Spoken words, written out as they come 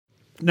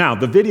Now,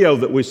 the video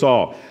that we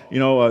saw,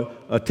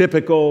 a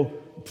typical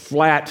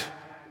flat,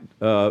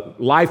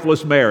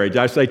 lifeless marriage.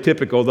 I say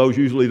typical, those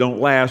usually don't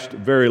last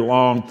very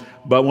long.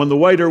 But when the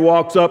waiter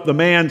walks up, the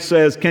man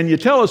says, "Can you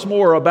tell us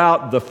more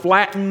about the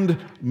flattened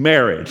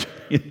marriage?"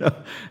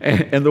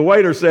 And the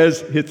waiter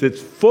says,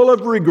 it's full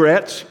of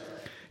regrets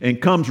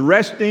and comes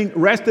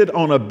rested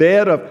on a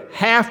bed of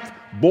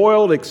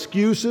half-boiled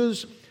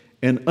excuses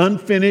and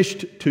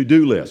unfinished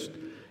to-do list.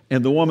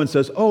 And the woman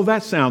says, "Oh,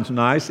 that sounds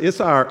nice.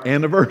 It's our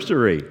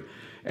anniversary."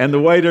 And the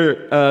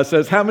waiter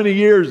says, "How many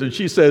years?" And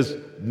she says,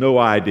 "No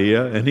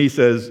idea." And he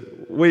says,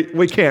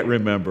 we can't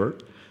remember."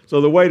 So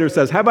the waiter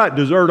says, "How about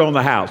dessert on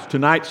the house?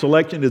 Tonight's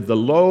selection is the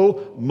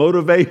low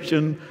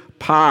motivation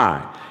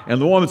pie." And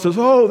the woman says,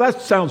 "Oh,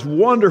 that sounds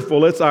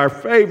wonderful. It's our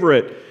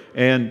favorite."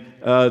 And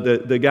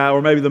the guy,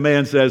 or maybe the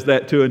man, says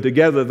that too. And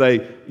together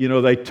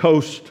they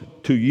toast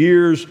to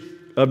years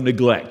of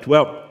neglect.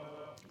 Well,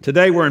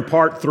 today we're in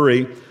part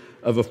 3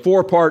 of a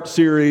 4-part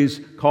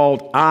series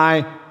called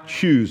I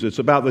Choose. It's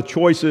about the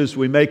choices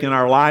we make in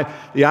our life.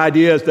 The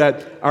idea is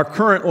that our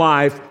current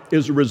life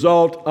is a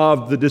result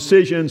of the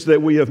decisions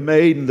that we have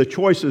made and the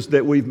choices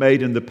that we've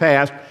made in the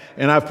past.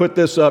 And I've put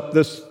this up,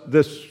 this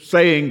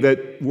saying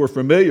that we're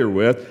familiar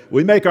with.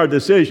 We make our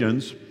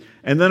decisions,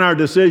 and then our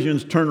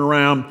decisions turn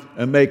around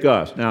and make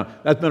us. Now,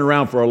 that's been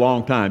around for a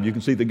long time. You can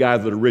see the guy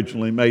that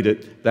originally made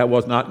it. That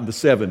was not in the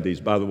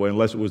 70s, by the way,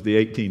 unless it was the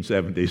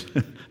 1870s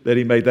that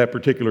he made that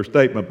particular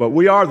statement. But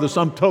we are the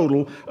sum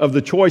total of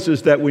the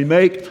choices that we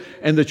make,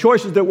 and the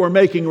choices that we're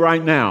making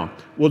right now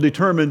will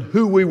determine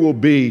who we will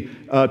be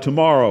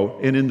tomorrow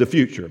and in the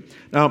future.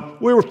 Now,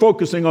 we were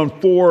focusing on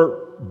 4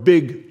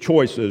 big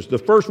choices. The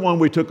first one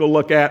we took a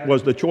look at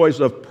was the choice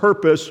of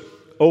purpose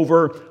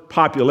over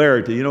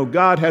popularity.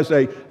 God has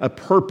a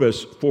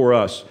purpose for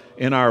us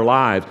in our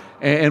lives.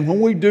 And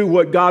when we do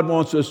what God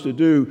wants us to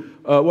do,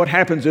 what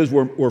happens is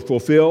we're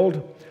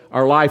fulfilled.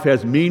 Our life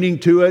has meaning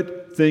to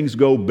it. Things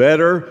go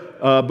better.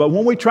 But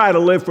when we try to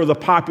live for the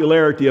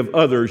popularity of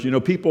others,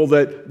 people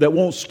that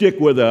won't stick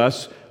with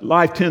us,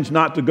 life tends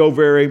not to go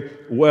very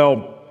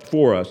well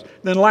for us.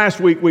 Then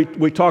last week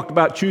we talked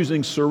about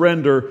choosing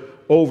surrender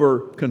over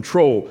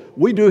control.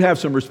 We do have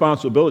some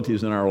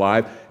responsibilities in our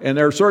life, and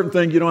there are certain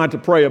things you don't have to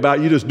pray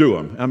about, you just do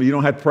them. You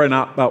don't have to pray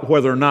about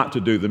whether or not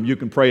to do them. You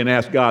can pray and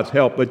ask God's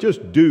help, but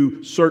just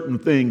do certain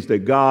things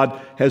that God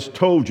has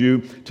told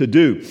you to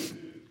do.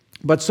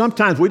 But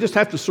sometimes we just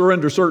have to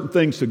surrender certain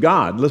things to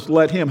God. Let's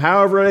let Him,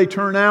 however they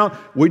turn out,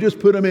 we just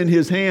put them in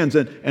His hands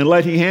and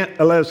let Him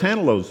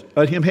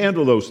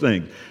handle those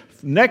things.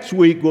 Next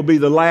week will be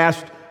the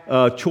last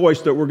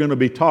choice that we're going to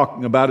be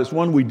talking about. It's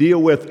one we deal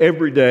with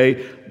every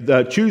day,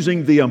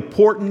 choosing the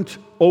important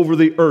over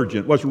the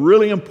urgent. What's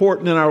really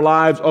important in our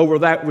lives over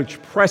that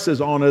which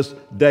presses on us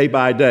day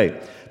by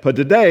day. But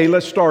today,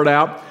 let's start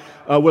out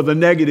with a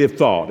negative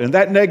thought. And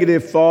that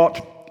negative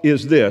thought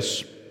is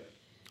this,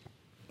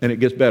 and it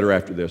gets better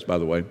after this, by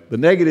the way. The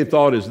negative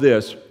thought is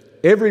this: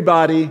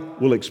 everybody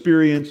will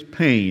experience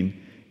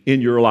pain in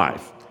your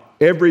life.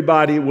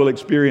 Everybody will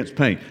experience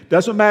pain.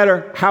 Doesn't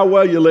matter how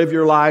well you live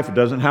your life. It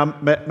doesn't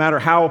matter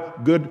how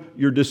good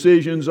your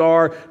decisions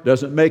are.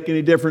 Doesn't make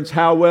any difference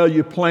how well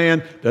you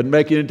plan. Doesn't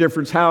make any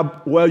difference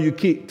how well you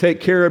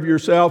take care of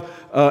yourself.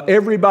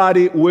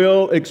 Everybody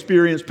will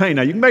experience pain.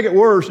 Now, you can make it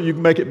worse and you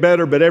can make it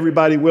better, but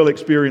everybody will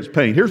experience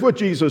pain. Here's what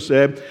Jesus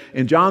said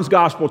in John's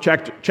Gospel,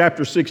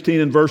 chapter 16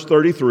 and verse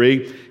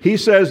 33. He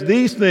says,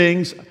 "These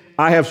things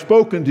I have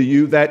spoken to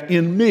you, that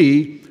in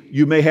me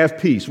you may have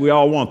peace." We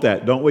all want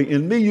that, don't we?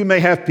 "In me you may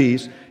have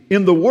peace.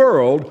 In the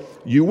world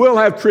you will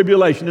have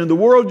tribulation. In the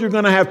world you're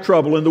going to have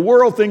trouble. In the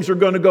world things are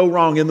going to go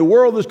wrong. In the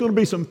world there's going to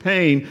be some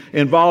pain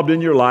involved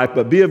in your life,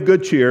 but be of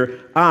good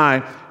cheer.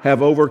 I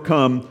have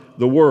overcome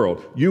the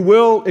world." You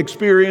will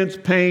experience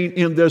pain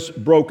in this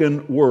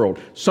broken world.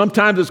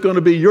 Sometimes it's going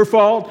to be your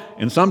fault,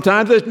 and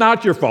sometimes it's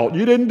not your fault.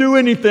 You didn't do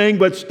anything,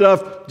 but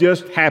stuff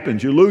just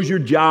happens. You lose your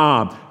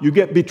job. You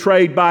get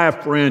betrayed by a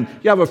friend.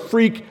 You have a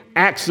freak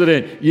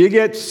accident. You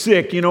get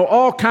sick.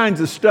 All kinds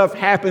of stuff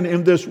happen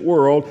in this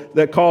world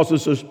that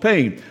causes us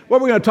pain.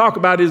 What we're going to talk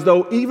about is,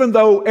 even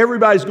though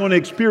everybody's going to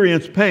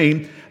experience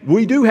pain,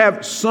 we do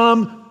have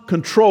some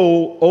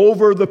control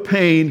over the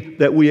pain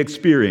that we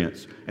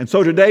experience. And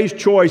so today's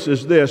choice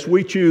is this: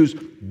 we choose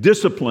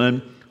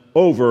discipline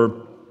over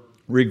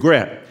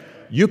regret.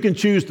 You can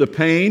choose the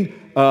pain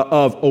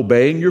of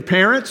obeying your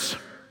parents,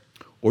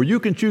 or you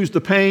can choose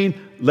the pain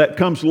that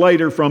comes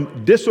later from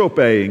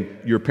disobeying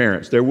your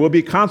parents. There will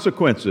be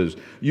consequences.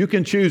 You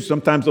can choose.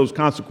 Sometimes those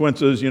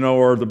consequences,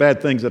 are the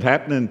bad things that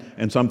happen,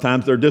 and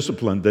sometimes they're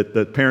discipline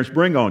that parents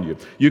bring on you.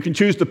 You can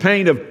choose the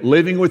pain of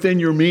living within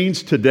your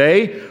means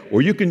today,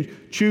 or you can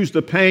choose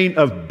the pain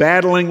of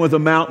battling with a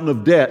mountain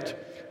of debt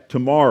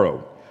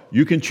tomorrow.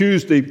 You can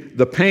choose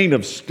the pain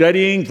of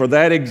studying for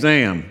that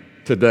exam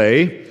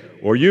today,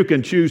 or you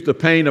can choose the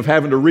pain of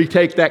having to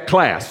retake that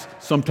class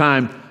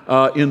sometime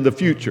in the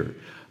future.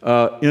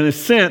 In a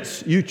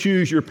sense, you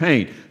choose your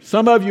pain.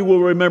 Some of you will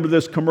remember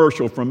this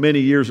commercial from many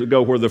years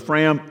ago where the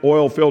Fram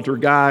oil filter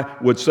guy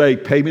would say,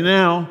 "Pay me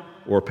now,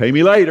 or pay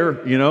me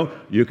later.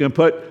 You can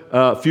put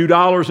a few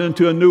dollars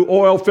into a new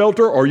oil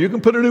filter, or you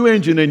can put a new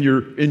engine in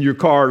your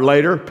car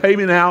later. Pay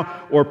me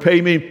now or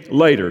pay me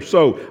later.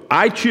 So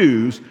I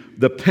choose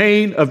the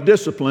pain of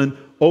discipline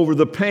over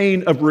the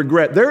pain of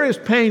regret. There is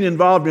pain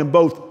involved in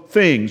both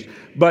things,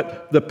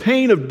 but the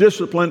pain of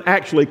discipline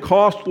actually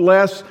costs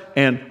less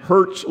and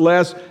hurts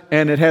less,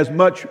 and it has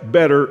much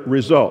better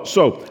results.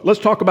 So let's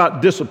talk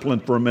about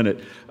discipline for a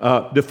minute.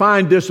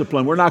 Define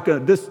discipline. We're not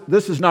going to.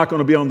 This is not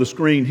going to be on the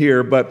screen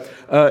here, but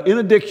in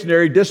a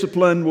dictionary,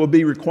 discipline will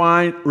be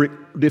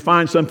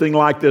define something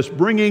like this: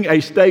 bringing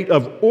a state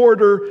of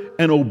order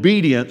and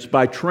obedience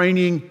by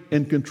training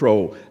and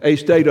control. A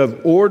state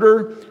of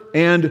order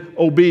and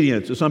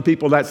obedience. To some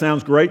people that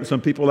sounds great, and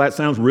some people that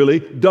sounds really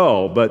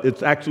dull, but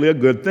it's actually a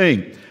good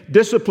thing.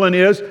 Discipline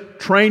is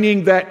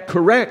training that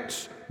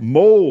corrects,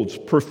 molds,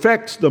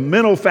 perfects the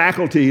mental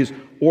faculties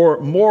or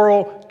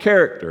moral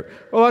character.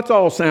 Well, that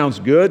all sounds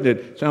good.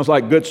 It sounds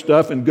like good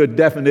stuff and good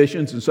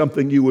definitions and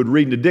something you would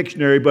read in a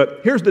dictionary,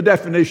 but here's the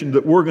definition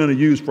that we're going to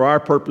use for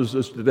our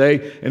purposes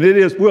today, and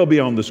will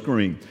be on the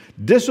screen.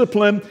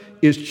 Discipline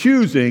is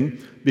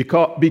choosing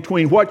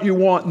between what you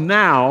want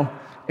now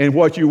and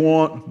what you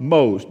want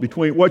most.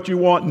 Between what you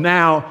want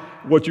now,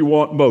 what you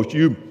want most.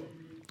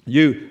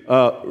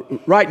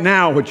 Right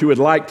now, what you would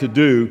like to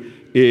do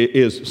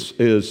is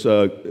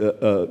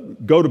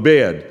go to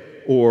bed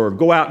or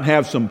go out and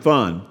have some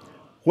fun.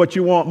 What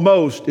you want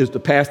most is to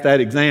pass that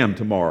exam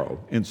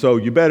tomorrow. And so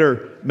you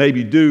better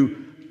maybe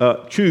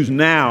choose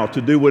now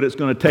to do what it's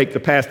going to take to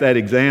pass that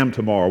exam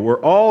tomorrow.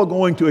 We're all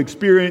going to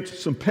experience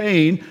some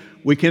pain.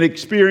 We can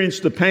experience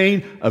the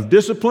pain of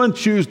discipline,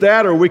 choose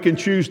that, or we can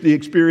choose the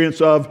experience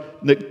of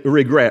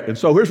regret. And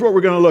so here's what we're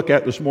going to look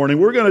at this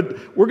morning. We're going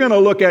to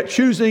look at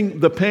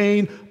choosing the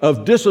pain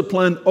of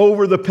discipline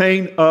over the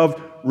pain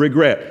of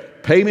regret.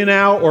 Pay me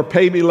now or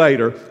pay me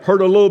later.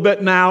 Hurt a little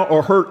bit now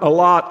or hurt a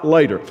lot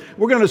later.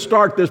 We're going to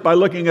start this by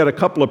looking at a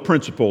couple of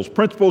principles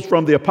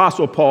from the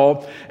Apostle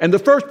Paul. And the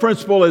first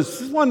principle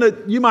is one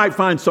that you might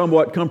find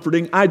somewhat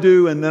comforting. I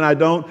do, and then I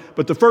don't.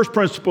 But the first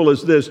principle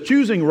is this: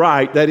 choosing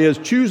right, that is,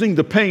 choosing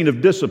the pain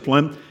of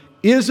discipline,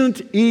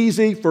 isn't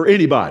easy for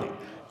anybody.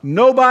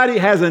 Nobody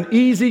has an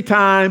easy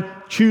time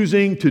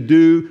choosing to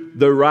do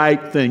the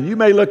right thing. You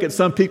may look at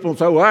some people and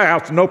say, well,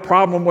 it's no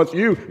problem with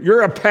you.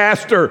 You're a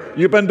pastor.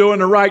 You've been doing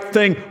the right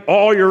thing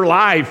all your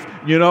life.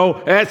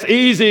 That's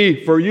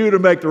easy for you to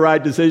make the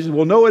right decisions.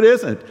 Well, no, it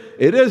isn't.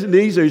 It isn't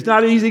easy. It's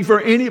not easy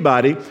for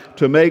anybody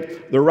to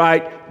make the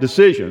right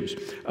decisions.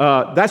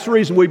 That's the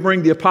reason we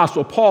bring the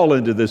Apostle Paul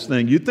into this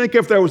thing. You'd think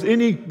if there was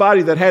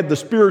anybody that had the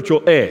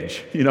spiritual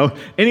edge,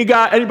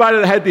 anybody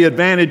that had the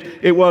advantage,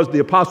 it was the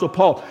Apostle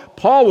Paul.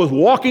 Paul was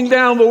walking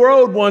down the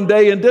road one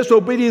day in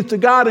disobedience to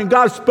God, and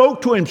God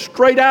spoke to him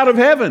straight out of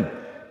heaven.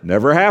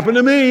 Never happened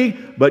to me,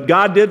 but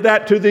God did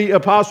that to the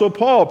Apostle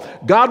Paul.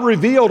 God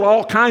revealed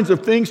all kinds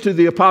of things to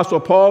the Apostle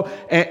Paul,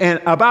 and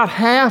about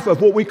half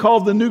of what we call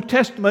the New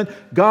Testament,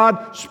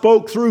 God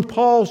spoke through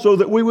Paul so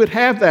that we would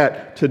have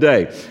that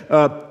today.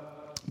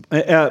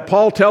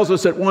 Paul tells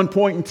us at one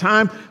point in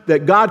time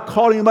that God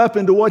called him up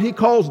into what he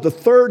calls the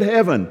third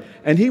heaven.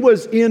 And he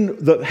was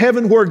in the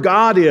heaven where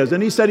God is.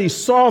 And he said he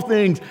saw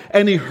things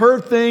and he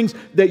heard things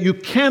that you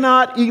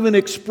cannot even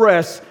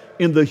express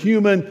in the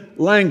human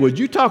language.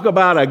 You talk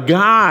about a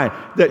guy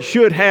that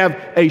should have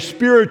a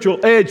spiritual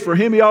edge. For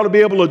him, he ought to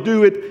be able to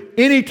do it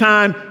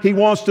anytime he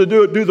wants to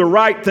do it, do the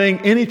right thing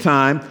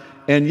anytime.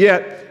 And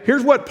yet,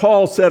 here's what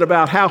Paul said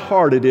about how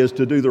hard it is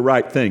to do the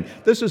right thing.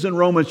 This is in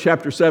Romans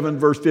chapter 7,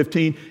 verse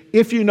 15.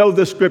 If you know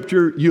this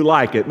scripture, you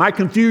like it. Might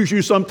confuse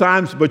you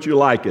sometimes, but you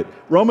like it.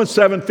 Romans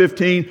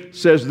 7:15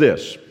 says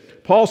this.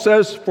 Paul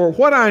says, for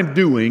what I'm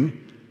doing,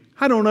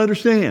 I don't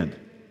understand.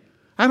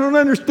 I don't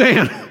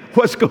understand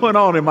what's going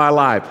on in my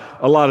life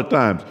a lot of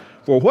times.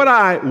 For what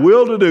I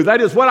will to do, that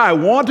is what I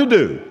want to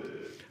do,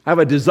 I have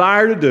a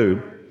desire to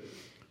do,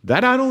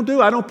 that I don't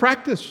do, I don't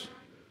practice.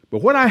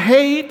 But what I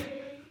hate,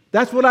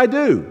 that's what I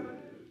do.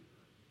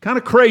 Kind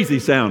of crazy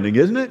sounding,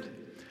 isn't it?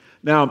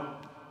 Now,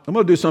 I'm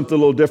going to do something a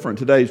little different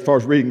today as far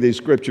as reading these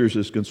scriptures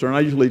is concerned. I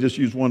usually just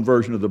use one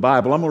version of the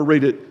Bible. I'm going to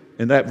read it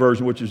in that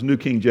version, which is New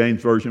King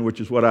James Version, which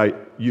is what I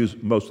use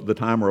most of the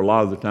time or a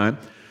lot of the time.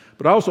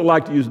 But I also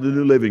like to use the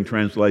New Living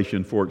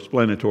Translation for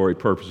explanatory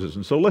purposes.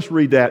 And so let's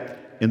read that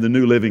in the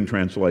New Living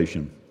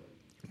Translation.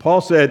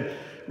 Paul said,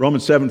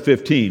 Romans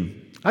 7:15,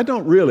 I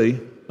don't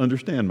really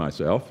understand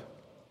myself,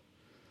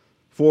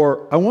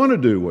 for I want to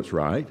do what's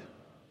right.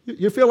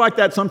 You feel like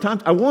that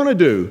sometimes? I want to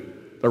do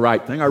the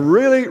right thing. I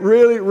really,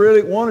 really,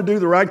 really want to do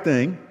the right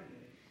thing,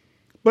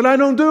 but I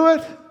don't do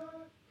it.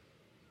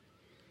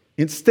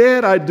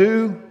 Instead, I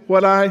do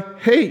what I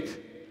hate.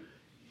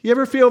 You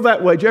ever feel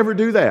that way? Did you ever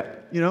do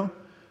that?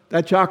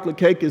 That chocolate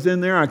cake is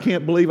in there. I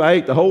can't believe I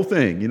ate the whole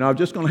thing. I'm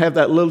just going to have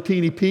that little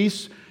teeny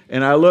piece.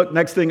 And I look,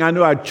 next thing I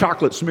knew, I had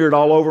chocolate smeared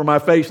all over my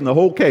face and the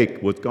whole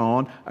cake was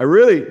gone. I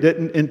really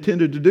didn't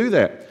intend to do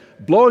that.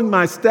 Blowing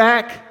my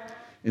stack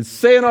and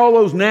saying all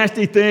those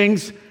nasty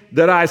things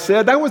that I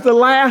said, that was the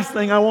last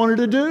thing I wanted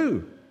to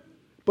do.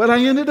 But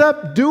I ended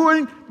up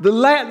doing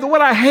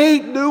what I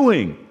hate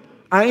doing.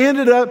 I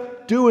ended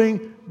up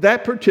doing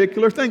that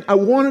particular thing. I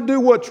want to do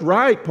what's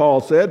right,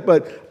 Paul said,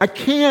 but I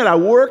can't. I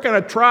work and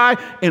I try,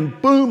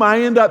 and boom,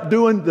 I end up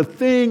doing the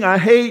thing I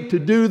hate to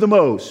do the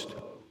most.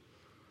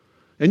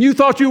 And you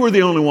thought you were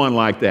the only one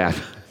like that.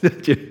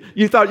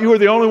 You thought you were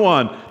the only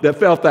one that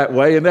felt that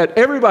way, and that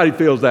everybody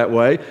feels that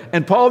way.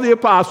 And Paul the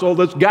Apostle,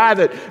 this guy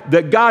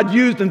that God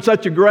used in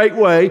such a great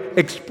way,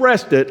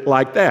 expressed it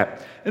like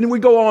that. And then we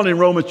go on in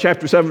Romans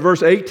chapter 7,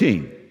 verse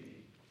 18.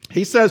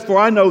 He says, "For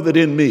I know that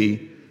in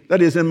me,"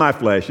 that is in my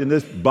flesh, in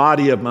this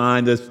body of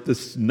mine,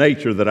 this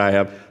nature that I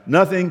have,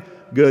 "nothing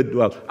good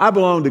dwells." I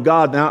belong to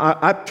God now.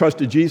 I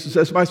trusted Jesus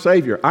as my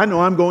Savior. I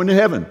know I'm going to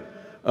heaven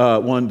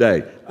one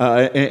day.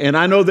 And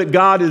I know that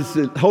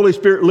the Holy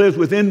Spirit lives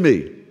within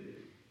me.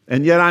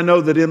 And yet I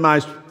know that in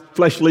my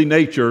fleshly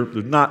nature,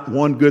 there's not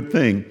one good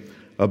thing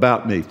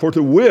about me. For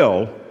to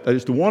will, that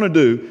is to want to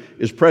do,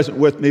 is present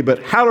with me,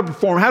 but how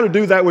to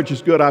do that which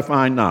is good, I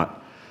find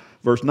not.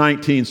 Verse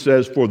 19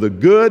 says, "For the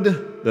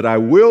good that I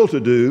will to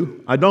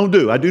do, I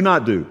do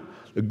not do.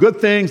 The good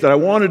things that I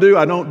want to do,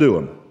 I don't do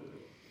them.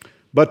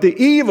 But the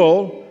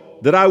evil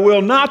that I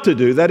will not to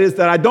do, that is,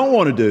 that I don't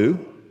want to do,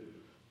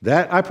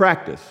 that I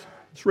practice."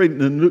 Let's read,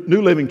 the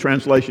New Living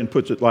Translation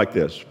puts it like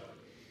this.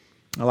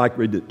 I like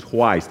to read it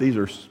twice. Don't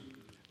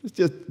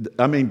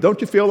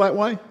you feel that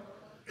way?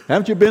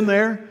 Haven't you been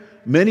there?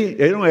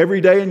 Every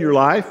day in your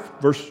life?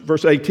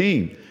 Verse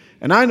 18.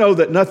 "And I know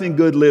that nothing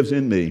good lives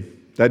in me,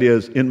 that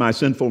is, in my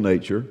sinful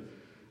nature.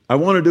 I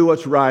want to do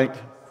what's right,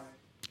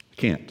 I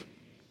can't."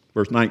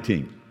 Verse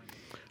 19.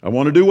 "I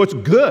want to do what's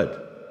good,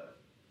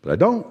 but I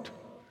don't.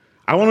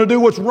 I want to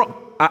do what's wrong.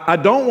 I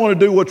don't want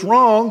to do what's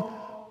wrong,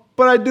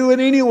 but I do it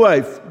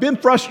anyway." Been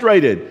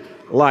frustrated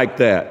like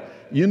that.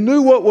 You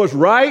knew what was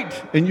right,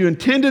 and you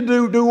intended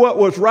to do what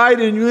was right,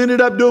 and you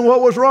ended up doing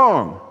what was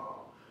wrong.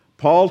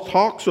 Paul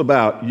talks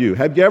about you.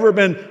 Have you ever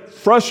been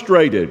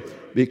frustrated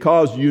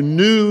because you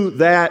knew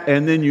that,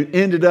 and then you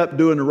ended up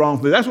doing the wrong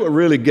thing? That's what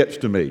really gets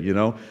to me, you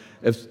know.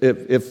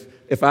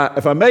 If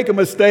I make a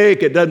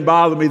mistake, it doesn't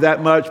bother me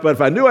that much. But if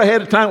I knew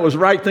ahead of time it was the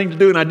right thing to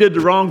do, and I did the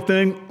wrong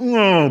thing,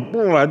 oh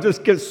boy, I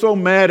just get so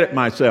mad at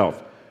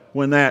myself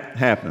when that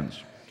happens.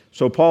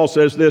 So Paul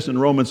says this in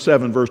Romans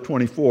 7, verse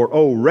 24,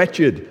 "Oh,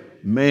 wretched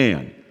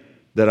man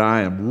that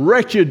I am,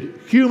 wretched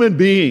human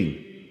being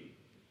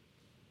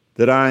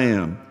that I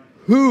am,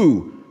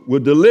 who will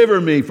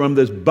deliver me from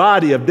this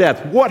body of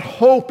death?" What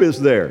hope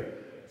is there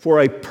for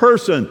a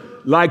person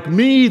like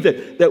me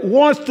that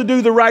wants to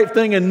do the right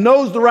thing and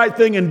knows the right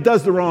thing and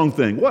does the wrong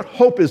thing? What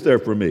hope is there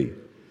for me?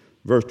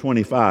 Verse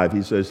 25,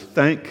 he says,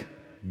 "Thank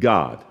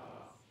God,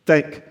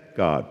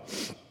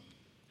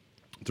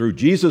 through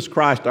Jesus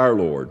Christ our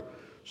Lord.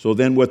 So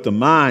then with the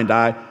mind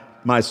I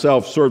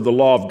myself serve the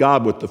law of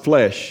God, with the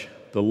flesh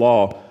the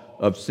law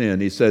of sin."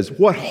 He says,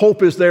 what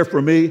hope is there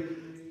for me?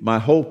 My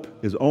hope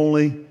is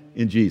only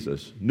in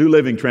Jesus. New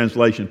Living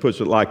Translation puts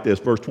it like this,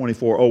 verse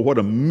 24, "Oh, what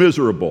a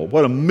miserable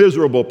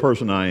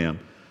person I am.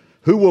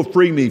 Who will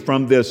free me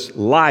from this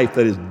life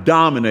that is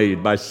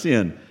dominated by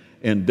sin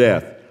and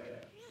death?"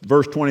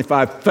 Verse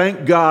 25,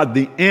 "Thank God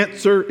the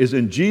answer is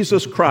in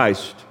Jesus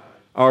Christ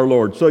our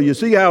Lord." So you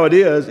see how it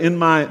is. In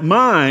my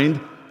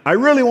mind, I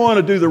really want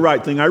to do the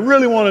right thing. I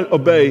really want to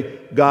obey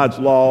God's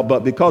law,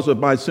 but because of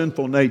my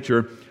sinful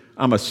nature,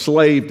 I'm a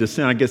slave to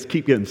sin. I guess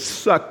keep getting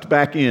sucked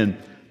back in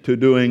to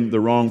doing the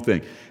wrong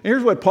thing. And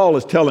here's what Paul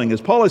is telling us.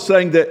 Paul is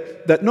saying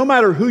that no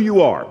matter who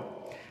you are,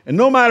 and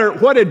no matter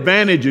what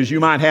advantages you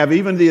might have,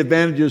 even the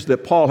advantages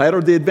that Paul had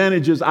or the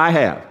advantages I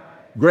have,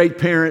 great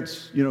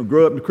parents,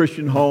 grew up in a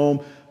Christian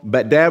home,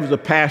 but dad was a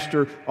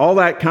pastor, all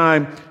that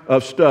kind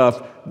of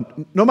stuff.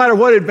 No matter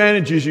what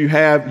advantages you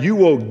have, you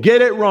will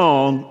get it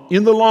wrong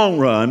in the long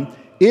run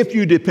if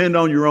you depend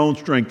on your own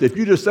strength. If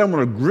you just say, "I'm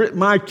going to grit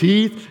my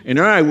teeth and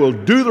I will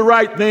do the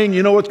right thing,"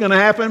 you know what's going to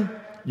happen?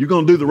 You're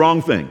going to do the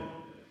wrong thing.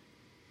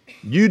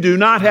 You do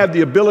not have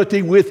the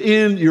ability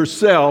within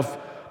yourself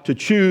to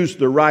choose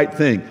the right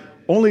thing.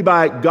 Only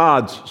by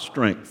God's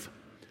strength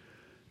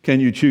can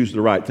you choose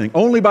the right thing.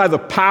 Only by the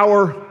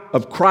power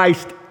of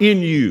Christ in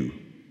you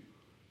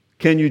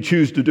can you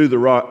choose to do the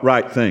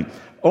right thing.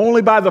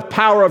 Only by the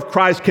power of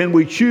Christ can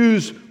we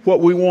choose what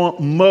we want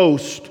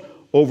most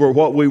over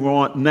what we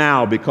want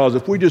now, because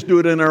if we just do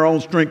it in our own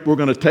strength, we're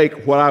going to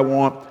take what I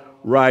want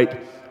right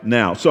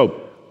now.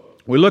 So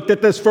we looked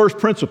at this first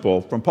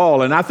principle from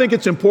Paul, and I think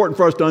it's important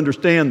for us to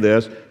understand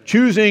this.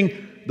 Choosing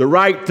the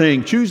right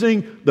thing,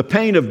 choosing the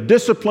pain of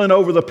discipline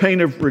over the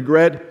pain of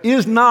regret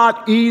is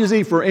not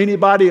easy for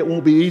anybody. It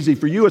won't be easy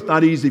for you. It's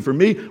not easy for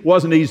me. It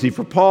wasn't easy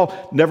for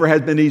Paul. Never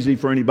has been easy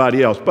for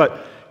anybody else.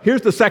 But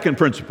here's the second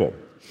principle.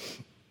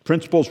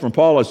 Principles from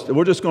Paul is,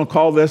 we're just going to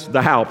call this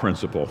the how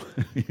principle.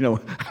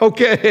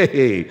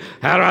 Okay,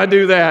 how do I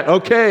do that?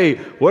 Okay,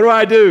 what do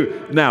I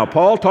do? Now,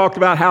 Paul talked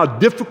about how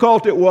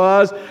difficult it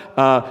was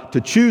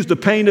to choose the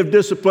pain of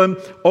discipline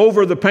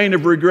over the pain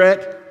of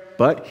regret,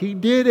 but he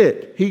did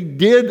it. He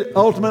did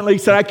ultimately. He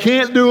said, I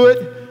can't do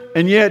it,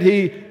 and yet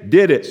he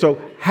did it. So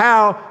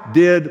How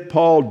did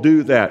Paul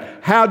do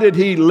that? How did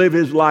he live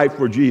his life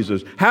for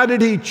Jesus? How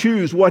did he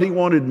choose what he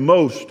wanted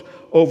most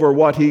over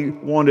what he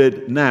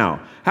wanted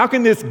now? How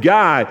can this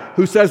guy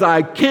who says,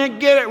 I can't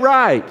get it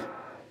right,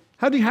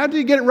 how did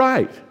he get it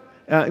right?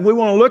 We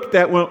want to look at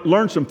that, we'll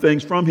learn some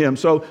things from him.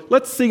 So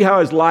let's see how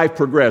his life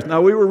progressed.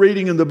 Now, we were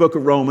reading in the book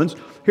of Romans.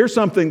 Here's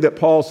something that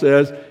Paul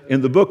says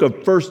in the book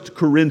of 1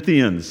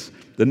 Corinthians,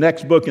 the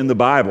next book in the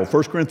Bible,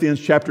 1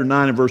 Corinthians chapter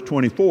 9 and verse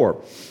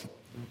 24.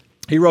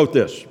 He wrote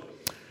this,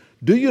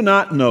 do you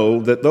not know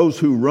that those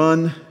who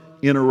run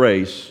in a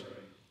race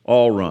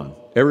all run?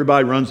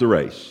 Everybody runs the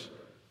race,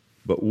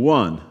 but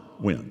one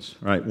wins,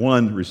 right?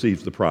 One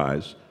receives the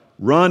prize.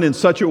 Run in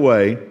such a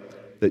way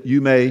that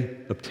you may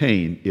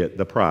obtain it,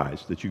 the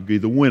prize, that you be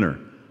the winner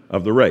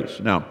of the race.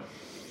 Now,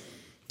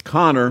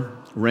 Connor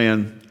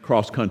ran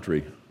cross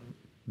country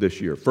this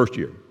year, first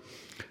year.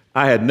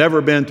 I had never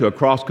been to a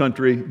cross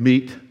country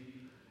meet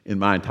in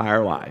my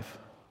entire life.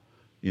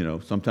 You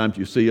know, sometimes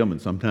you see them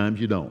and sometimes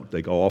you don't.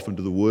 They go off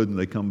into the wood and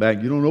they come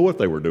back. You don't know what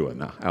they were doing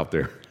now out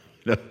there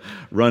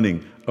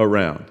running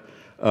around.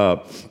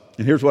 And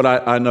here's what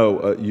I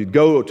know. You'd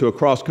go to a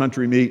cross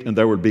country meet and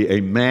there would be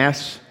a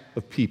mass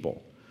of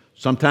people.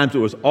 Sometimes it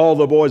was all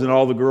the boys and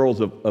all the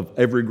girls of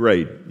every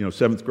grade,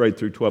 7th grade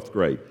through 12th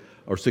grade,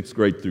 or 6th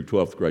grade through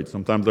 12th grade.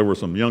 Sometimes there were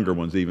some younger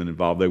ones even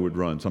involved. They would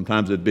run.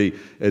 Sometimes it'd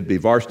be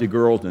varsity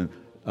girls and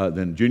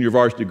then junior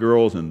varsity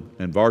girls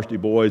and varsity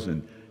boys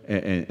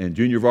and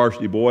junior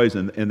varsity boys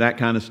and that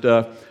kind of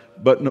stuff.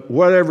 But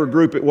whatever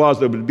group it was,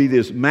 there would be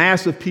this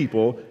mass of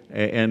people,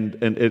 and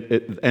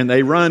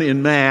they run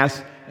in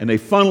mass. And they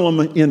funnel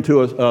them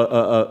into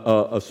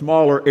a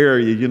smaller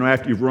area,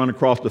 after you've run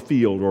across the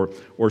field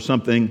or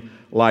something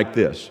like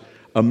this.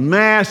 A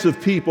mass of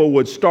people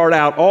would start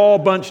out all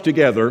bunched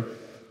together,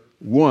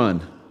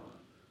 one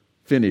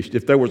finished.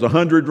 If there was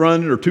 100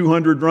 running or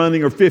 200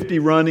 running or 50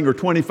 running or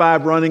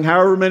 25 running,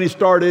 however many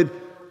started,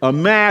 a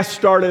mass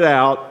started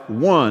out,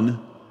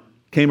 one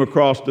came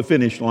across the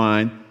finish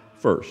line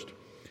first.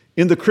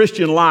 In the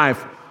Christian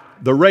life,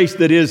 the race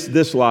that is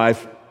this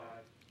life,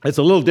 it's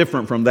a little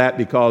different from that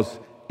because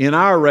in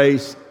our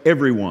race,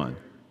 everyone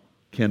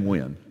can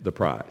win the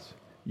prize.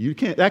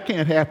 That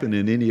can't happen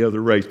in any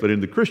other race, but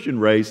in the Christian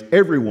race,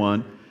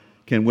 everyone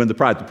can win the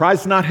prize. The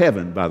prize is not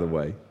heaven, by the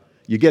way.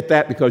 You get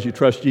that because you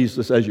trust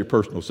Jesus as your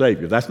personal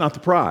Savior. That's not the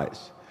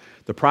prize.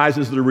 The prize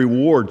is the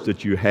rewards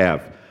that you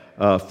have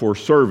for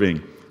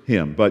serving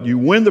Him. But you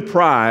win the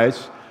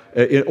prize.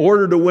 In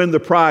order to win the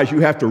prize,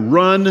 you have to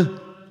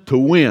run to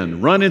win.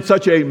 Run in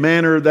such a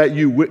manner that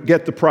you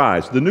get the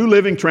prize. The New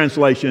Living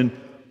Translation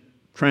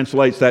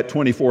translates that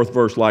 24th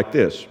verse like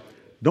this.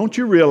 Don't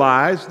you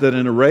realize that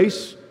in a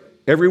race,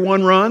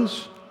 everyone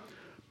runs,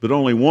 but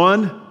only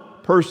one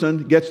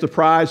person gets the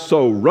prize?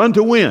 So run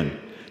to win.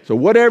 So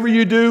whatever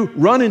you do,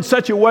 run in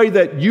such a way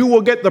that you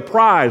will get the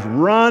prize.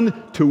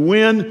 Run to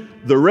win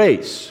the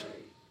race.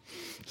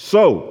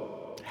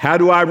 So, how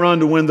do I run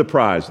to win the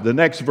prize? The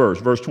next verse,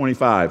 verse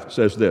 25,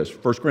 says this.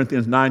 1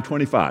 Corinthians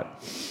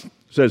 9:25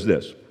 says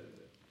this.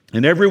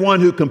 And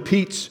everyone who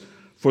competes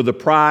for the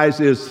prize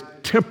is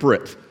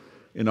temperate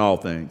in all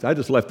things. I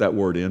just left that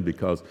word in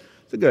because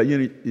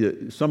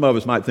some of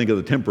us might think of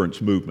the temperance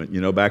movement,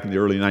 back in the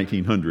early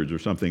 1900s or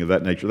something of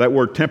that nature. That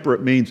word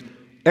temperate means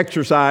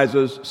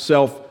exercises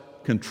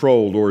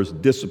self-controlled or is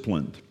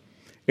disciplined.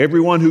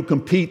 Everyone who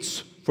competes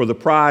for the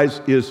prize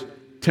is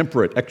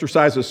temperate,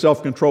 exercises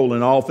self-control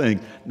in all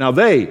things. Now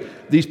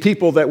these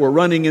people that were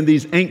running in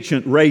these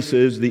ancient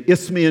races, the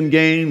Isthmian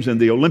Games and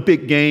the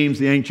Olympic Games,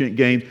 the ancient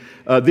games,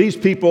 these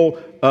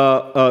people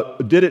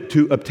did it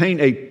to obtain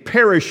a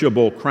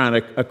perishable crown,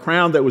 a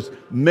crown that was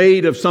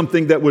made of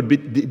something that would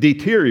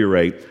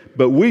deteriorate,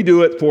 but we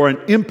do it for an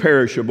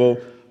imperishable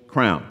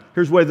crown.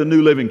 Here's the way the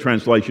New Living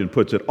Translation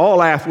puts it.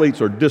 All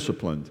athletes are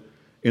disciplined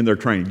in their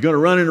training. You're going to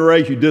run in a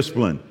race, you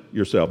discipline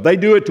yourself. They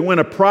do it to win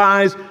a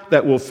prize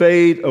that will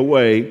fade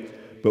away,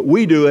 but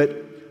we do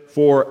it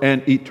for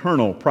an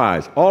eternal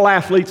prize. All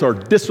athletes are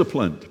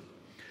disciplined.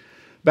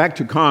 Back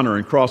to Connor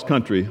in cross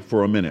country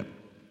for a minute.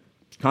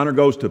 Connor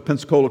goes to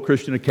Pensacola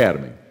Christian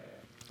Academy,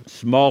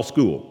 small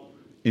school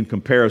in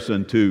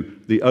comparison to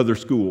the other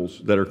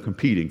schools that are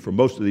competing, for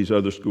most of these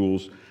other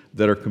schools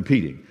that are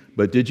competing.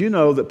 But did you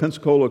know that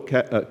Pensacola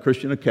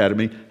Christian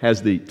Academy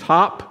has the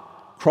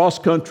top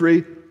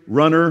cross-country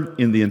runner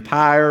in the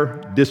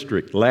entire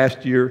district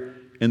last year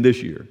and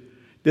this year?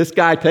 This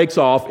guy takes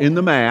off in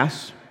the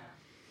mass,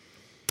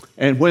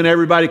 and when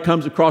everybody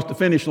comes across the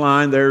finish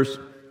line, there's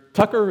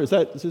Tucker, is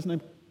his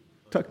name?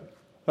 Tucker?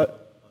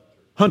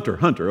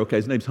 Hunter. Okay,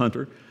 his name's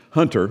Hunter.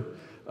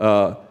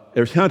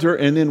 There's Hunter,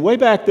 and then way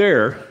back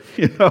there,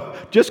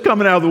 just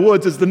coming out of the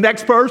woods is the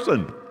next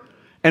person.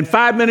 And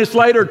 5 minutes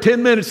later,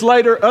 10 minutes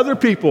later, other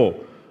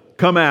people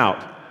come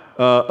out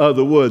of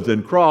the woods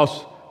and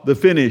cross the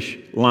finish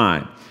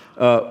line.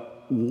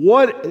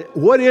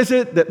 What is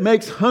it that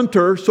makes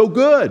Hunter so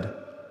good?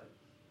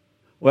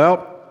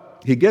 Well,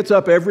 he gets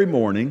up every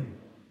morning,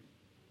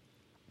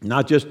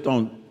 not just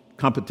on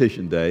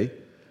competition day.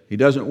 He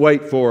doesn't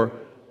wait for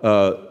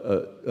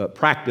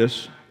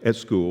practice at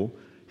school.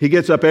 He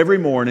gets up every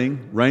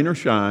morning, rain or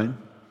shine,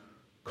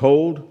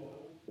 cold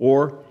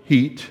or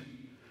heat,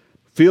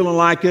 feeling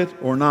like it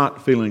or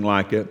not feeling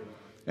like it,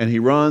 and he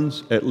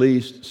runs at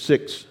least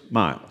 6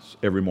 miles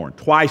every morning,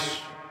 twice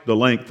the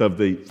length of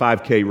the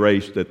 5K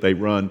race that they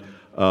run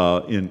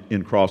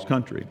in cross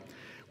country.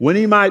 When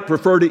he might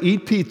prefer to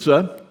eat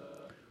pizza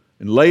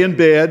and lay in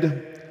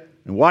bed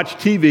and watch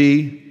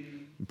TV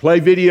and play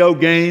video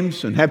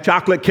games and have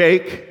chocolate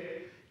cake,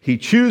 he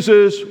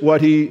chooses what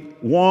he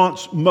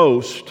wants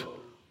most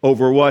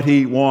over what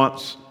he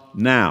wants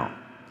now.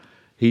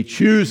 He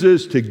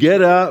chooses to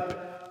get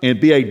up and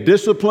be a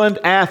disciplined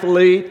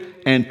athlete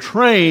and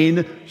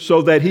train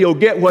so that he'll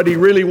get what he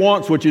really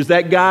wants, which is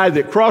that guy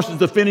that crosses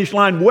the finish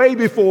line way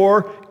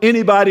before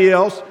anybody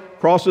else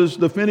crosses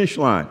the finish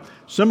line.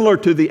 Similar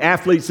to the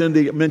athletes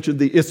mentioned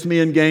the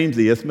Isthmian Games,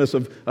 the Isthmus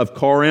of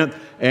Corinth,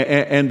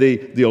 and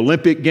the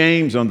Olympic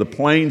Games on the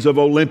plains of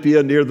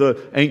Olympia near the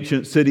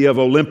ancient city of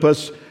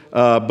Olympus.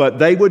 But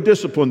they would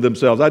discipline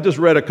themselves. I just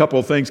read a couple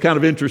of things, kind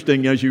of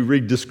interesting as you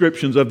read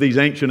descriptions of these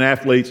ancient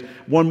athletes.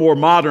 One more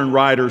modern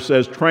writer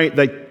says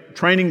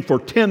training for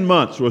 10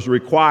 months was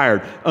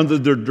required under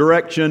the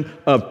direction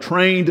of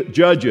trained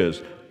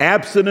judges.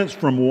 Abstinence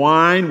from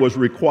wine was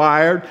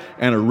required,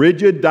 and a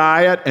rigid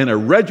diet and a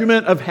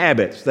regiment of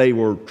habits. They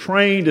were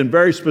trained and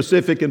very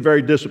specific and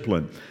very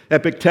disciplined.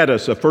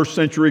 Epictetus, a first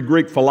century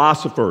Greek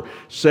philosopher,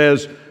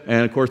 says,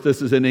 and of course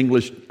this is in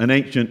English, an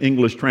ancient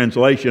English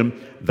translation,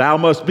 "Thou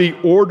must be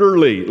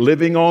orderly,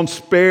 living on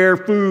spare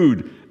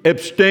food,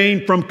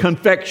 abstain from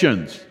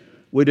confections."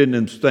 We didn't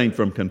abstain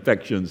from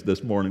confections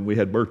this morning. We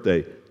had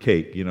birthday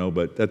cake,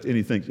 but that's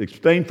anything.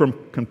 Abstain from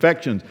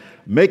confections.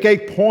 Make a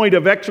point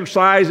of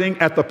exercising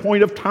at the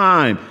point of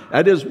time.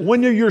 That is,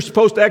 when you're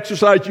supposed to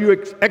exercise, you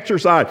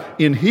exercise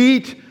in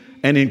heat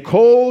and in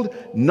cold.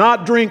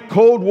 Not drink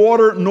cold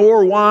water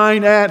nor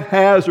wine at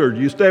hazard.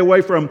 You stay away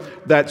from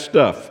that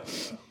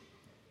stuff.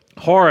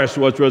 Horace,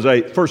 which was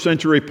a first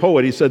century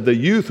poet, he said, "The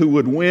youth who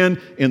would win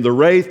in the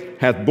race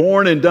hath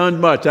borne and done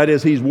much." That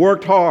is, he's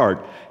worked hard.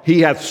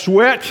 He hath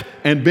sweat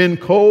and been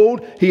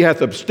cold. He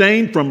hath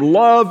abstained from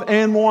love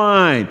and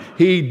wine.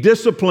 He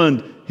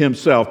disciplined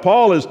himself.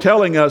 Paul is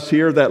telling us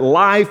here that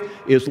life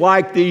is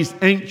like these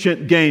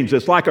ancient games.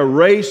 It's like a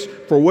race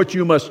for which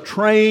you must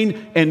train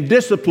and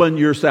discipline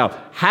yourself.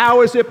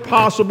 How is it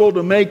possible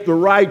to make the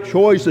right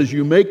choices?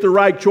 You make the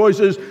right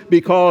choices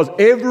because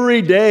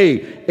every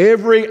day,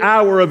 every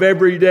hour of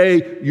every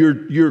day,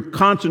 you're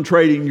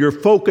concentrating, you're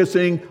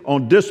focusing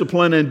on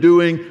discipline and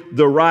doing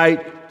the right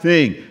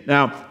thing.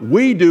 Now,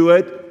 we do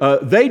it.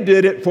 They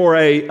did it for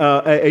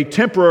a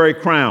temporary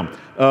crown.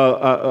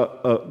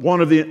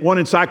 One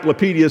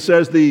encyclopedia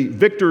says the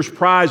victor's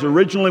prize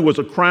originally was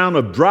a crown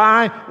of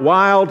dry,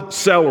 wild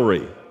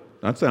celery.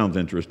 That sounds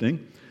interesting.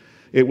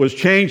 It was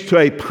changed to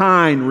a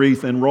pine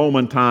wreath in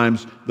Roman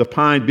times, the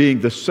pine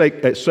being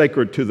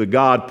sacred to the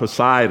god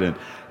Poseidon.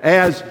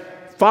 As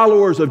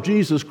followers of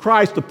Jesus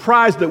Christ, the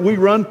prize that we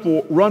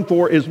run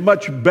for is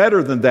much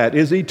better than that,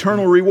 is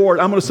eternal reward.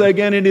 I'm going to say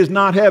again, it is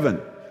not heaven.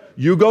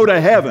 You go to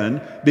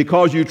heaven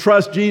because you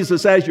trust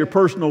Jesus as your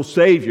personal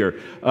Savior.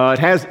 It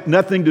has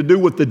nothing to do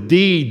with the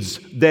deeds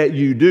that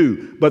you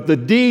do. But the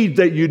deeds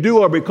that you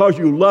do are because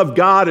you love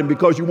God and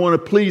because you want to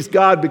please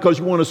God, because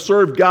you want to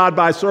serve God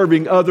by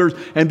serving others,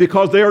 and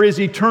because there is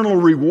eternal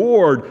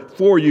reward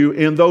for you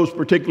in those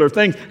particular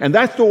things. And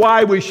that's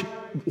why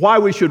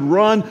we should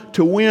run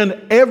to win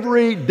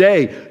every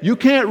day. You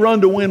can't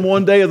run to win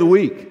one day of the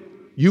week.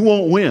 You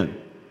won't win.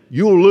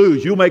 You'll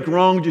lose. You'll make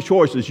wrong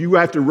choices. You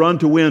have to run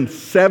to win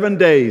 7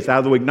 days out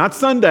of the week. Not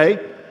Sunday,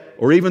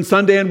 or even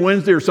Sunday and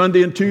Wednesday, or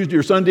Sunday and Tuesday,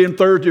 or Sunday and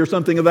Thursday, or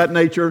something of that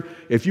nature.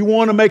 If you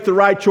want to make the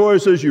right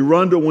choices, you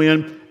run to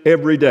win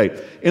every day.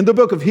 In the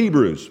book of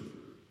Hebrews,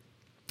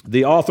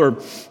 the author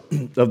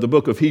of the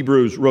book of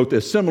Hebrews wrote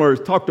this similar,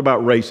 talked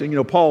about racing.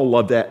 Paul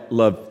loved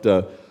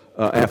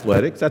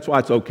athletics. That's why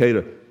it's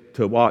okay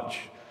to watch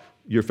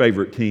your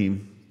favorite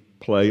team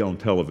play on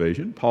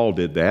television. Paul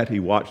did that. He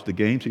watched the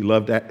games. He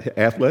loved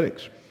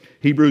athletics.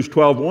 Hebrews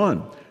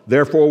 12:1.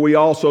 Therefore we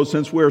also,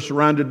 since we are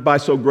surrounded by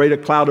so great a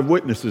cloud of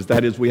witnesses,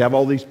 that is, we have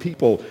all these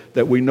people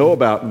that we know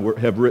about and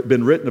have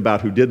been written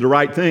about who did the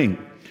right thing.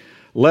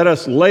 Let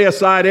us lay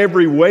aside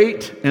every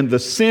weight and the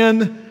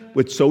sin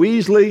which so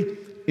easily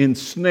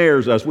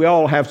ensnares us. We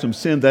all have some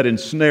sin that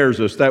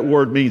ensnares us. That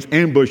word means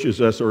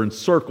ambushes us or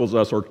encircles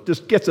us or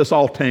just gets us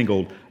all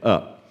tangled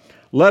up.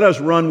 Let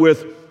us run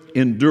with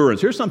endurance.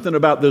 Here's something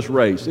about this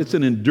race. It's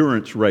an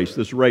endurance race,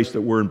 this race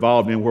that we're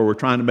involved in where we're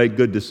trying to make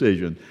good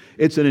decisions.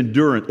 It's an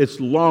endurance.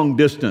 It's long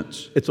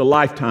distance. It's a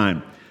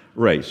lifetime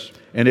race.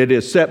 And it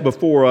is set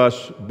before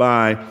us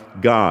by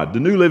God.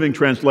 The New Living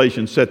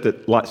Translation says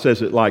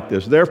it like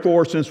this.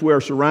 Therefore, since we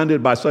are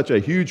surrounded by such a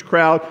huge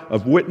crowd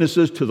of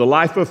witnesses to the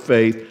life of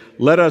faith,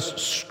 let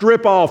us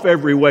strip off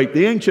every weight.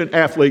 The ancient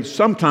athletes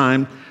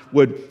sometimes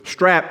would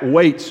strap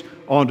weights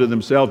onto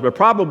themselves, but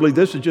probably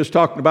this is just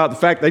talking about the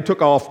fact they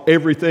took off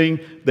everything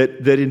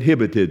that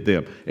inhibited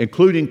them,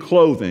 including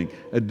clothing.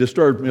 It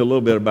disturbs me a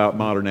little bit about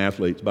modern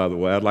athletes, by the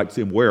way. I'd like to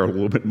see them wear a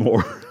little bit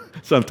more.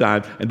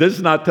 sometimes. And this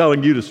is not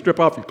telling you to strip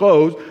off your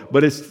clothes,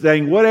 but it's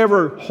saying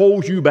whatever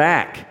holds you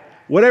back,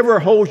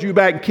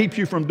 and keeps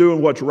you from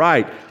doing what's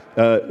right,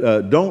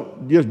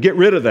 don't just get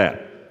rid of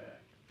that.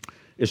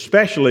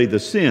 Especially the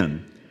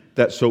sin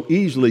that so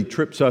easily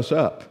trips us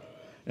up.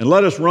 And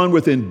let us run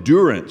with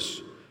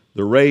endurance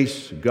the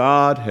race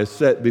God has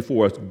set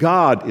before us.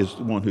 God is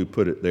the one who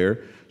put it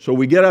there. So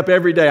we get up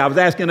every day. I was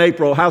asking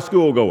April, how's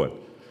school going?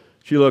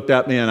 She looked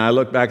at me, and I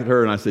looked back at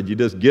her, and I said, you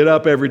just get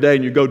up every day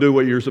and you go do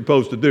what you're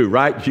supposed to do,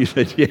 right? She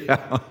said,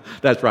 yeah,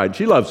 that's right.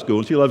 She loves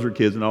school. She loves her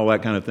kids and all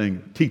that kind of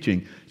thing,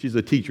 teaching. She's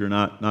a teacher,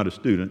 not a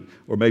student,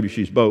 or maybe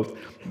she's both.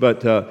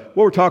 But what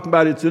we're talking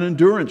about, it's an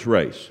endurance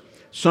race.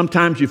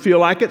 Sometimes you feel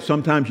like it,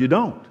 sometimes you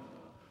don't.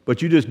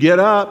 But you just get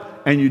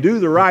up and you do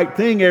the right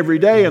thing every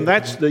day, and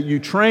that's that you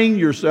train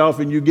yourself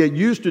and you get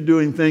used to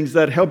doing things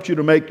that helps you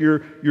to make your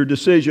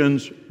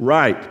decisions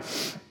right.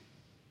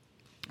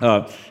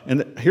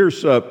 And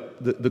here's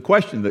the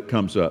question that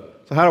comes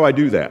up. So how do I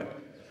do that?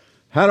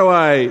 How do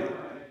I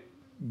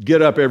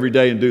get up every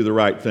day and do the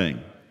right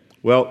thing?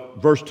 Well,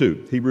 verse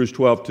 2, Hebrews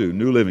 12:2,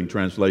 New Living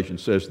Translation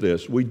says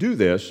this: we do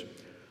this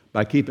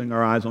by keeping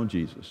our eyes on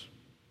Jesus.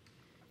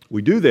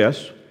 We do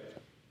this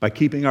by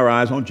keeping our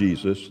eyes on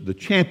Jesus, the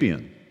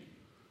champion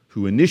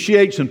who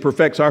initiates and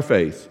perfects our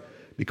faith.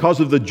 Because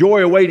of the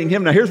joy awaiting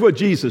him. Now here's what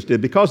Jesus did.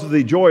 Because of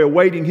the joy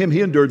awaiting him,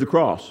 he endured the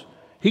cross.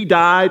 He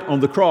died on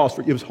the cross.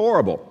 It was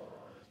horrible.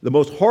 The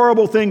most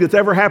horrible thing that's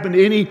ever happened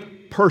to any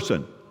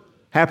person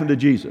happened to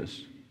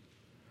Jesus.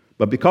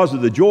 But because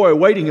of the joy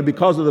awaiting him,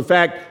 because of the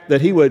fact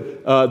that he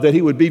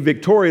would be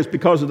victorious,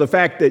 because of the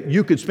fact that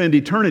you could spend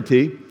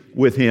eternity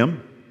with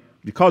him,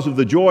 because of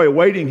the joy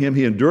awaiting him,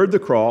 he endured the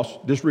cross,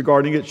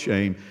 disregarding its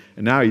shame,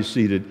 and now he's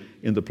seated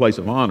in the place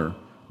of honor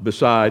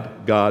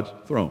beside God's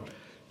throne.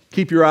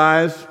 Keep your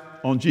eyes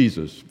on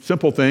Jesus.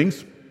 Simple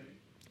things,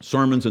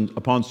 sermons and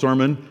upon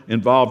sermon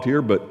involved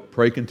here, but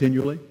pray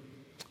continually.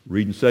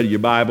 Read and study your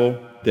Bible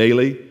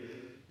daily.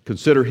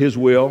 Consider his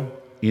will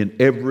in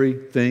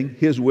everything.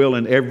 His will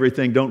in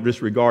everything. Don't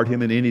disregard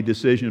him in any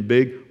decision,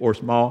 big or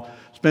small.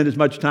 Spend as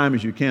much time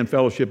as you can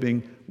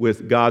fellowshipping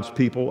with God's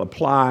people.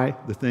 Apply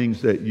the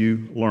things that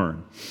you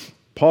learn.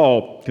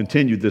 Paul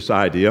continued this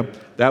idea.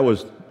 That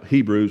was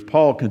Hebrews.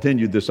 Paul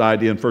continued this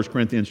idea in 1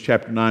 Corinthians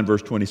chapter 9,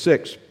 verse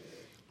 26.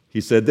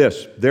 He said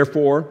this: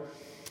 therefore,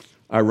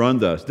 I run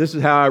thus. This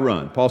is how I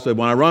run. Paul said,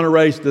 when I run a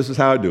race, this is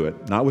how I do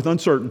it. Not with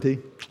uncertainty.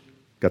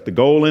 Got the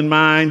goal in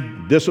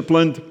mind,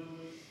 disciplined.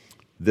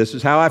 This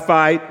is how I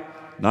fight.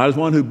 Not as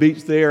one who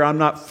beats the air. I'm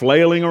not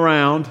flailing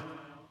around.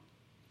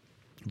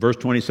 Verse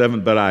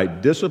 27, but I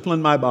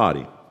discipline my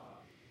body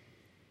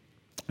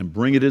and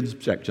bring it into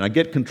subjection. I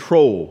get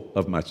control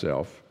of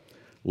myself,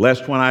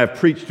 lest when I have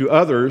preached to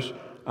others,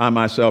 I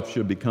myself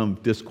should become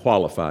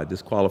disqualified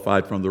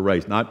from the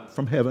race. Not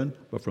from heaven,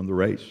 but from the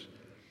race.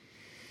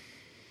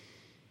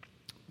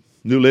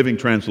 New Living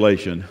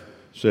Translation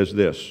says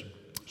this: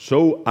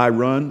 so I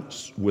run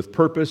with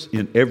purpose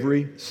in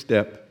every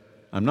step.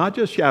 I'm not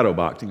just shadow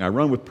boxing. I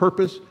run with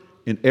purpose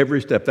in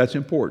every step. That's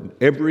important.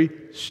 Every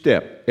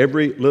step,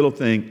 every little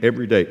thing,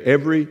 every day.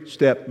 Every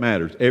step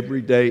matters.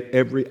 Every day,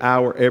 every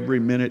hour,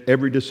 every minute,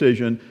 every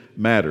decision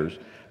matters.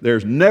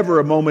 There's never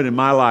a moment in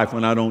my life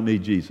when I don't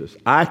need Jesus.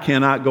 I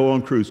cannot go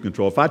on cruise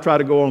control. If I try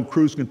to go on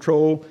cruise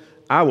control,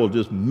 I will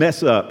just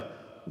mess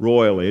up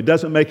royally. It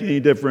doesn't make any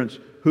difference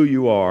who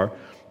you are.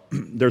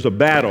 There's a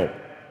battle.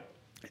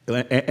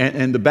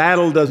 And the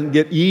battle doesn't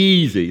get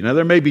easy. Now,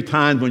 there may be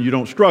times when you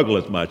don't struggle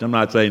as much. I'm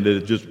not saying that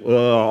it's just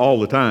all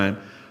the time.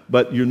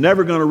 But you're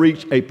never going to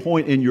reach a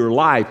point in your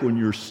life when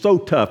you're so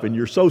tough and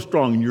you're so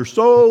strong and you're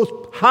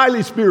so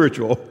highly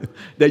spiritual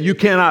that you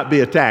cannot be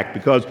attacked,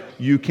 because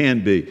you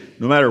can be.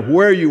 No matter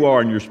where you are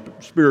in your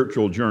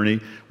spiritual journey,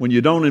 when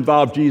you don't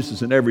involve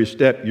Jesus in every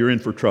step, you're in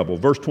for trouble.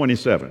 Verse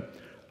 27.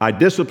 I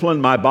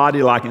discipline my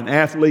body like an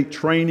athlete,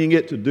 training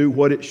it to do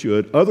what it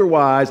should.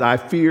 Otherwise, I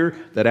fear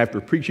that after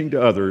preaching to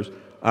others,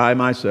 I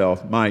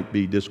myself might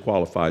be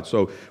disqualified.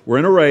 So we're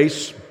in a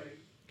race.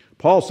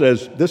 Paul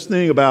says this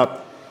thing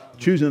about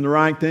choosing the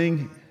right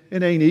thing,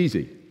 it ain't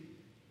easy.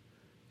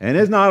 And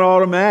it's not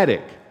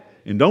automatic.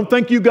 And don't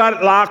think you got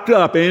it locked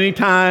up any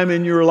time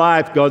in your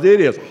life, because it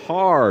is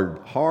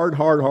hard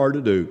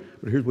to do.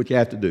 But here's what you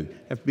have to do. You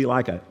have to be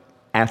like an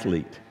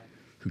athlete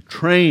who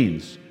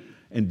trains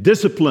and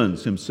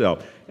disciplines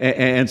himself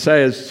and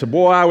says, so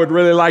boy, I would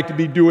really like to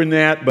be doing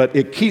that, but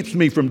it keeps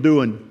me from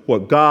doing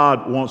what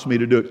God wants me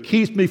to do. It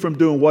keeps me from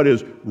doing what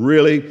is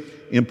really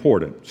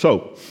important.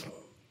 So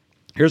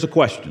here's a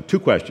question, two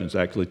questions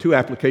actually, two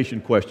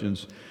application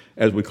questions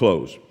as we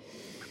close.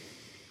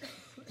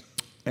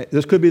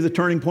 This could be the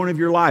turning point of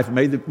your life.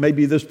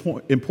 Maybe this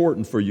point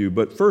important for you.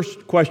 But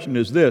first question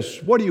is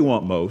this: what do you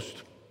want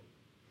most?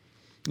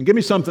 And give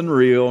me something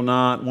real,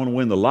 not want to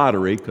win the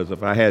lottery, because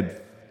if I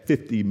had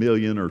 $50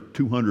 million or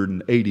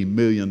 $280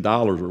 million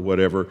or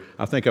whatever,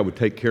 I think I would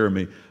take care of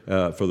me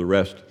for the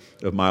rest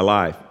of my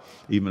life.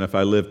 Even if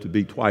I lived to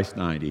be twice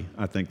 90,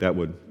 I think that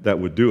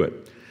would do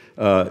it.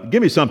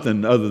 Give me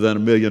something other than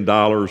 $1 million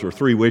or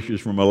 3 wishes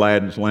from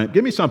Aladdin's lamp.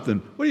 Give me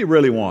something. What do you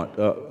really want?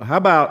 How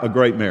about a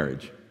great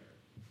marriage?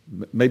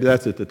 Maybe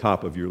that's at the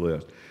top of your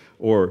list.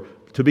 Or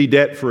to be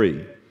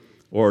debt-free,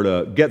 or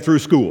to get through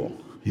school,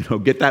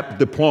 get that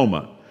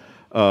diploma,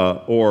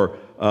 or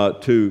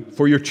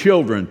for your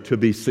children to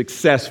be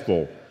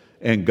successful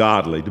and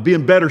godly, to be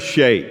in better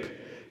shape,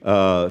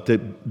 to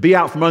be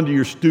out from under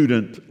your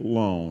student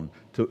loan,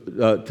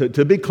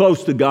 to be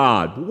close to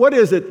God. What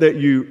is it that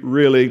you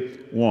really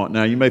want?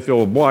 Now, you may feel,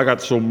 well, boy, I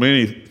got so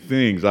many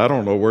things, I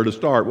don't know where to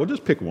start. Well,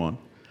 just pick one.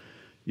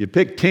 You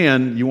pick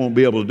 10, you won't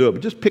be able to do it,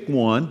 but just pick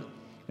one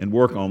and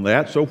work on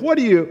that. So what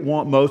do you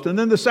want most? And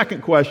then the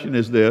second question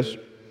is this: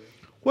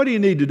 what do you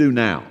need to do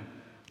now?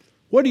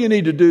 What do you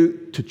need to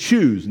do to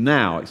choose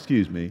now,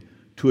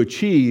 to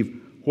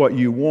achieve what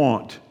you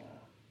want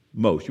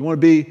most? You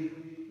want to be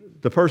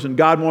the person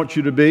God wants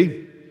you to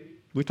be?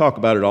 We talk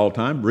about it all the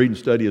time. Read and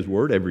study His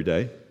Word every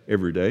day,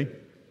 every day,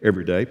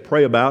 every day.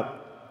 Pray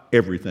about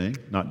everything,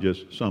 not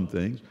just some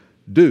things.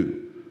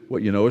 Do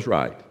what you know is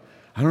right.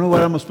 I don't know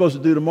what I'm supposed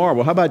to do tomorrow.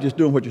 Well, how about just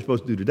doing what you're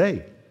supposed to do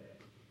today?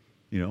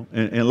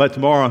 And let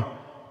tomorrow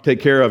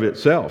take care of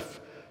itself.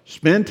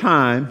 Spend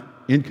time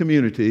in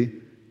community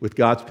with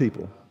God's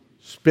people.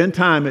 Spend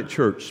time at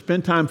church.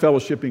 Spend time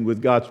fellowshipping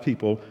with God's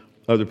people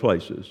other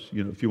places.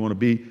 If you want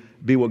to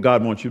be what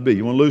God wants you to be.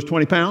 You want to lose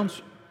 20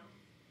 pounds?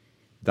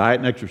 Diet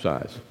and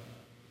exercise.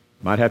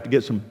 Might have to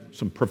get some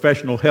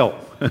professional help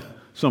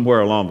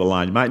somewhere along the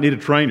line. You might need a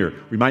trainer.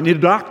 You might need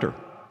a doctor.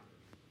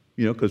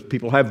 Because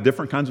people have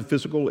different kinds of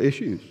physical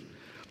issues.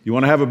 You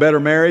want to have a better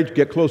marriage?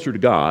 Get closer to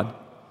God.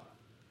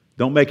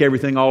 Don't make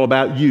everything all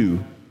about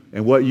you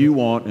and what you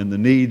want and the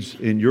needs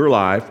in your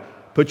life.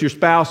 Put your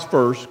spouse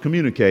first.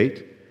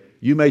 Communicate.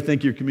 You may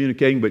think you're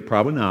communicating, but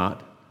probably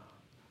not.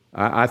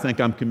 I think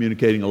I'm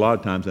communicating a lot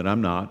of times, and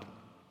I'm not.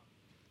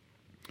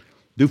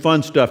 Do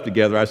fun stuff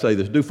together. I say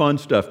this: do fun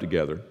stuff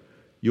together.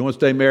 You want to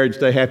stay married,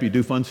 stay happy,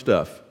 do fun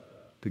stuff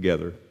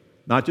together.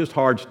 Not just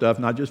hard stuff,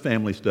 not just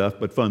family stuff,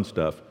 but fun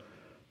stuff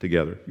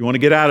together. You want to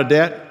get out of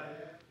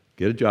debt?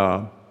 Get a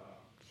job.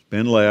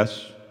 Spend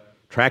less.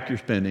 Track your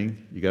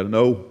spending. You got to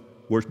know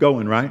where it's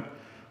going, right?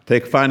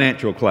 Take a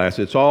financial class.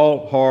 It's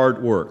all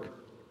hard work.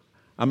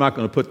 I'm not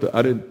going to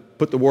I didn't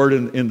put the word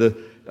on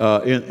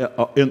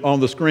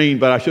the screen,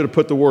 but I should have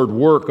put the word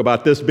work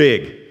about this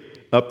big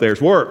up there.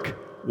 It's work.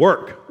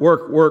 Work,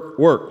 work, work,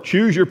 work.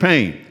 Choose your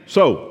pain.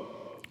 So,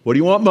 what do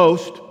you want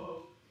most?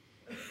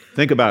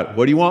 Think about it.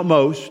 What do you want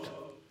most?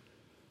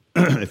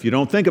 If you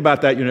don't think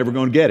about that, you're never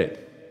going to get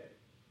it.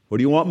 What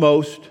do you want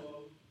most?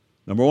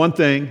 Number one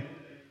thing.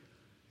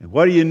 And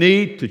what do you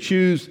need to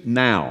choose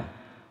now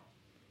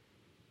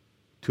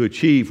to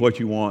achieve what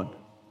you want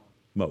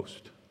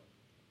most?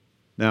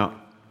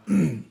 Now,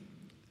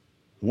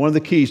 one of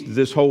the keys to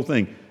this whole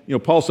thing,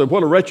 Paul said,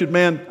 what a wretched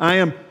man I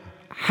am.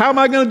 How am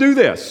I going to do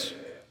this?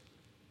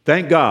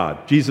 Thank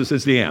God, Jesus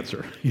is the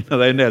answer.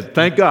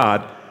 Thank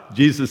God,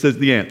 Jesus is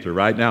the answer,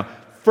 right? Now,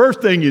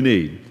 first thing you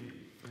need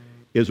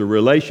is a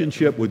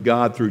relationship with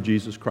God through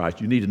Jesus Christ.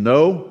 You need to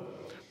know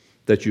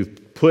that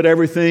you've put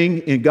everything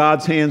in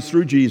God's hands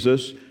through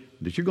Jesus,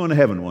 that you're going to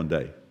heaven one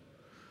day.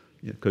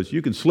 Because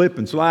you can slip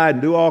and slide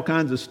and do all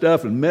kinds of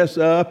stuff and mess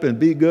up and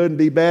be good and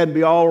be bad and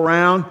be all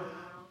around.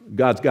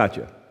 God's got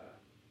you.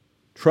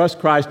 Trust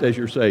Christ as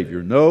your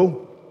Savior.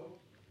 Know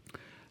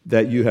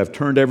that you have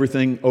turned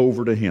everything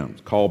over to Him.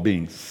 It's called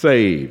being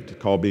saved,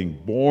 called being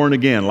born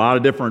again. A lot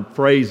of different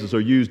phrases are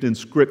used in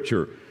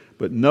Scripture.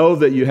 But know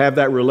that you have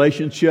that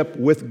relationship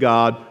with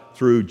God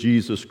through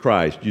Jesus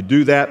Christ. You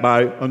do that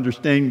by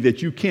understanding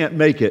that you can't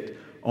make it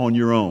on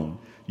your own.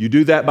 You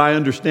do that by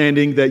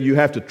understanding that you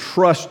have to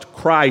trust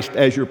Christ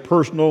as your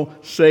personal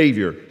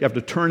Savior. You have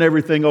to turn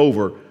everything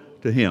over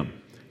to Him.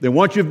 Then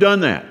once you've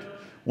done that,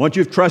 once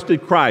you've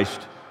trusted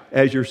Christ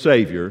as your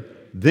Savior,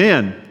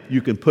 then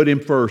you can put Him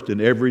first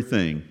in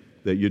everything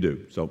that you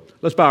do. So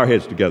let's bow our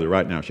heads together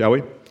right now, shall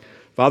we?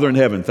 Father in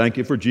heaven, thank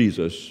you for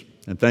Jesus,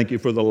 and thank you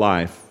for the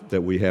life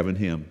that we have in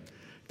Him.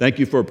 Thank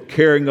you for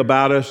caring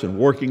about us and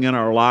working in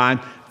our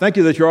lives. Thank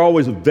you that you're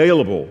always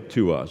available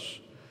to us.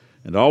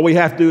 And all we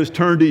have to do is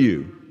turn to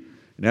you.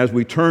 And as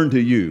we turn to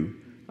you,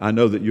 I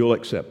know that you'll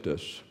accept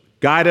us.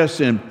 Guide us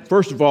in,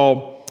 first of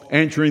all,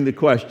 answering the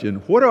question,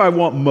 what do I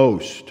want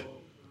most?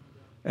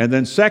 And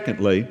then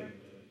secondly,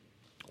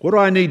 what do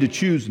I need to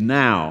choose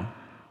now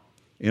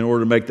in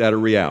order to make that a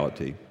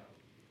reality?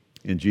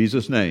 In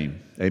Jesus' name,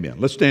 amen.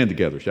 Let's stand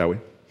together, shall we?